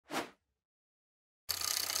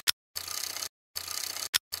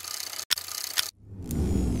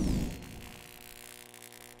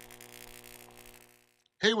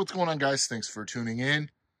Hey, what's going on, guys? Thanks for tuning in.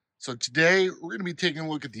 So today we're going to be taking a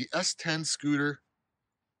look at the S10 scooter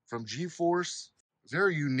from G-Force.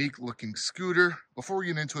 Very unique looking scooter. Before we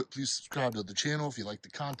get into it, please subscribe to the channel if you like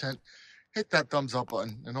the content. Hit that thumbs up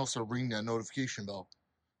button and also ring that notification bell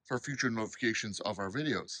for future notifications of our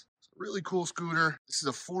videos. It's a really cool scooter. This is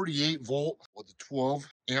a 48 volt with a 12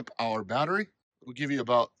 amp hour battery. It will give you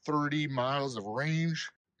about 30 miles of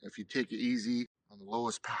range if you take it easy on the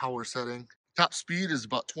lowest power setting. Top speed is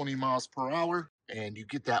about 20 miles per hour, and you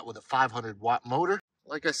get that with a 500-watt motor.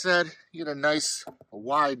 Like I said, you get a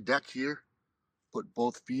wide deck here. Put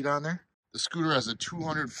both feet on there. The scooter has a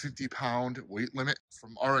 250-pound weight limit.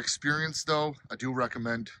 From our experience, though, I do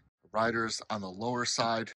recommend riders on the lower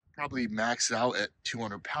side probably max out at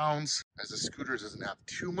 200 pounds, as the scooter doesn't have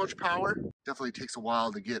too much power. Definitely takes a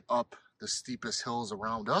while to get up the steepest hills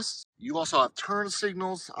around us. You also have turn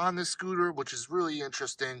signals on this scooter, which is really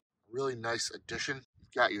interesting. Really nice addition.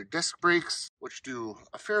 You've got your disc brakes, which do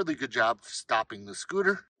a fairly good job of stopping the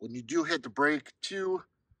scooter. When you do hit the brake too,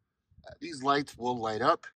 these lights will light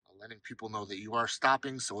up, letting people know that you are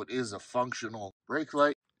stopping, so it is a functional brake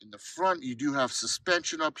light. In the front, you do have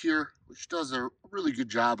suspension up here, which does a really good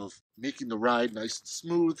job of making the ride nice and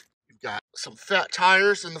smooth. You've got some fat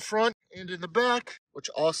tires in the front and in the back, which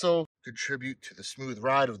also contribute to the smooth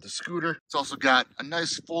ride of the scooter. It's also got a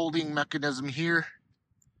nice folding mechanism here.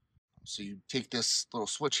 So you take this little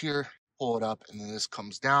switch here, pull it up, and then this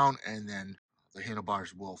comes down, and then the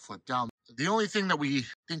handlebars will flip down. The only thing that we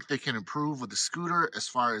think they can improve with the scooter as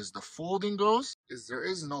far as the folding goes is there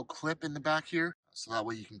is no clip in the back here. So that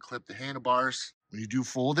way you can clip the handlebars when you do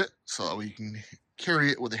fold it. So that way you can carry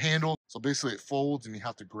it with a handle. So basically it folds and you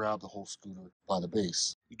have to grab the whole scooter by the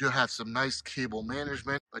base. You do have some nice cable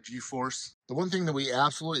management by G-Force. The one thing that we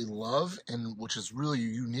absolutely love, and which is really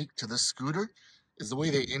unique to this scooter, is the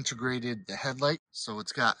way they integrated the headlight. So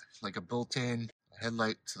it's got like a built-in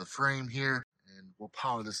headlight to the frame here, and we'll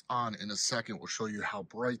power this on in a second. We'll show you how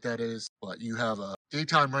bright that is. But you have a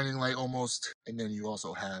daytime running light almost, and then you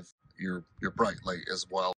also have your bright light as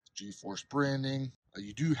well. G-Force branding.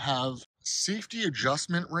 You do have safety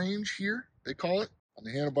adjustment range here, they call it, on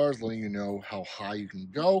the handlebars, letting you know how high you can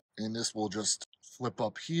go. And this will just flip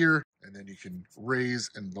up here, and then you can raise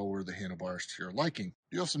and lower the handlebars to your liking.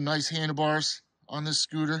 You have some nice handlebars on this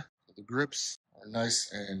scooter. The grips are nice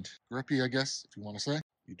and grippy, I guess, if you want to say.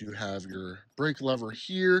 You do have your brake lever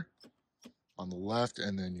here on the left,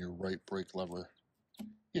 and then your right brake lever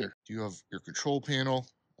here. You have your control panel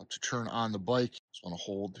to turn on the bike. Just want to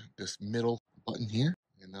hold this middle button here,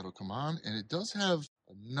 and that'll come on. And it does have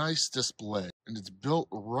a nice display, and it's built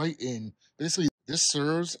right in. Basically, this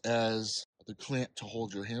serves as the clamp to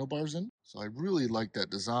hold your handlebars in. So I really like that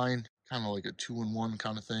design. Kind of like a 2-in-1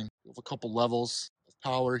 kind of thing. You have a couple levels of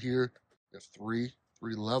power here. You have three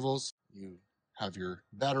levels. You have your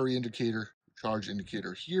battery indicator, charge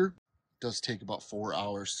indicator here. It does take about 4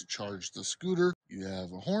 hours to charge the scooter. You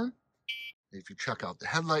have a horn. If you check out the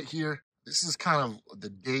headlight here, this is kind of the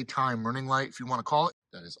daytime running light, if you want to call it.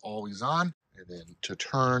 That is always on. And then to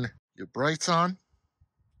turn your brights on,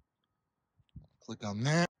 click on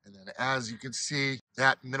that. And then as you can see,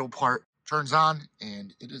 that middle part turns on,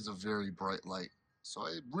 and it is a very bright light. So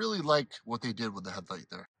I really like what they did with the headlight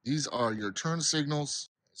there. These are your turn signals.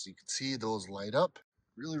 As you can see, those light up.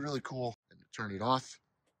 Really, really cool. And to turn it off,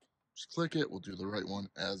 just click it. We'll do the right one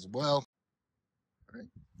as well. All right.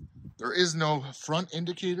 There is no front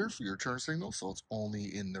indicator for your turn signal, so it's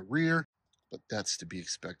only in the rear, but that's to be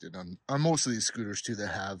expected on most of these scooters too that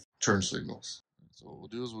have turn signals. So what we'll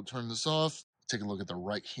do is we'll turn this off. Take a look at the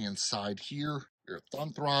right-hand side here. Your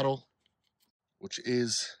thumb throttle, which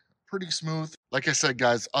is pretty smooth. Like I said,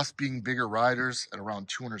 guys, us being bigger riders at around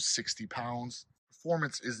 260 pounds,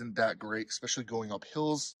 performance isn't that great, especially going up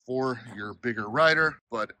hills for your bigger rider.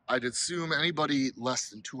 But I'd assume anybody less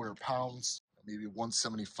than 200 pounds, maybe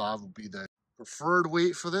 175 would be the preferred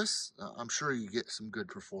weight for this. I'm sure you get some good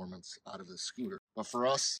performance out of this scooter. But for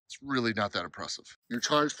us, it's really not that impressive. Your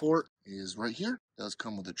charge port is right here. It does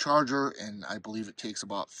come with a charger, and I believe it takes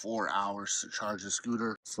about 4 hours to charge the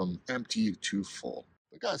scooter from empty to full.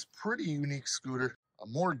 But guys, pretty unique scooter.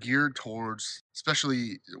 More geared towards,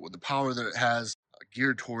 especially with the power that it has,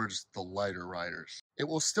 geared towards the lighter riders. It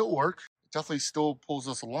will still work. It definitely still pulls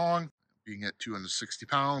us along, being at 260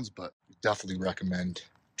 pounds, but we definitely recommend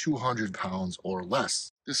 200 pounds or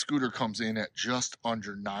less. This scooter comes in at just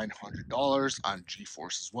under $900 on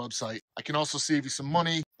G-Force's website. I can also save you some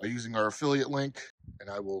money by using our affiliate link, and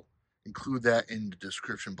I will include that in the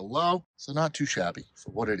description below. So not too shabby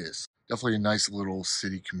for what it is. Definitely a nice little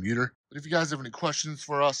city commuter. But if you guys have any questions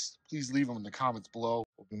for us, please leave them in the comments below.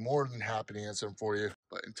 We'll be more than happy to answer them for you.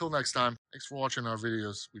 But until next time, thanks for watching our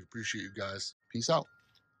videos. We appreciate you guys. Peace out.